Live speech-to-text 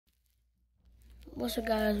What's up,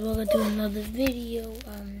 guys? Welcome to another video.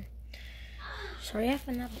 Sorry I have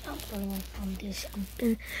not been uploading on this.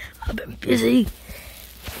 I've been busy.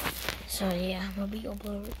 So yeah, I'm gonna be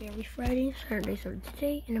uploading every Friday, Saturday, so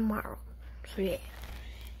today and tomorrow. So yeah.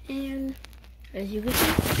 And as you can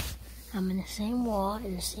see, I'm in the same wall,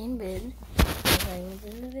 in the same bed as I was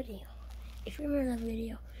in the video. If you remember that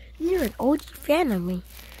video, you're an OG fan of me.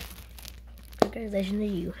 Congratulations to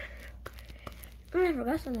you. And I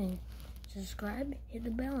forgot something. Subscribe, hit the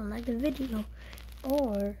bell, and like the video,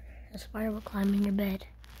 or a spider will climb in your bed.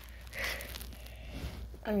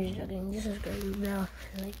 I'm just joking. Just subscribe to the bell,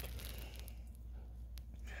 like.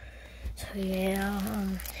 So yeah,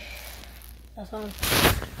 that's all.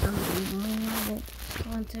 I'm doing more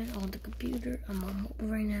content on the computer. I'm on mobile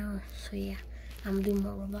right now, so yeah, I'm doing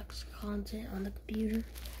more Roblox content on the computer.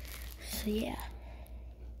 So yeah,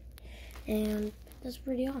 and that's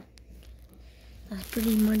pretty all. That's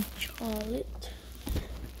pretty much all it.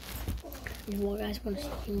 If you guys want to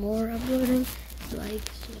see more uploading, like,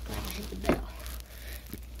 subscribe, and hit the bell.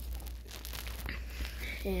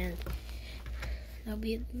 And that'll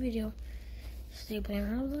be it for the video. Stay playing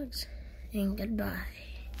Roblox, and goodbye.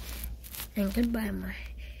 And goodbye,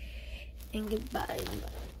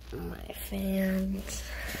 my fans.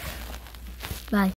 Bye.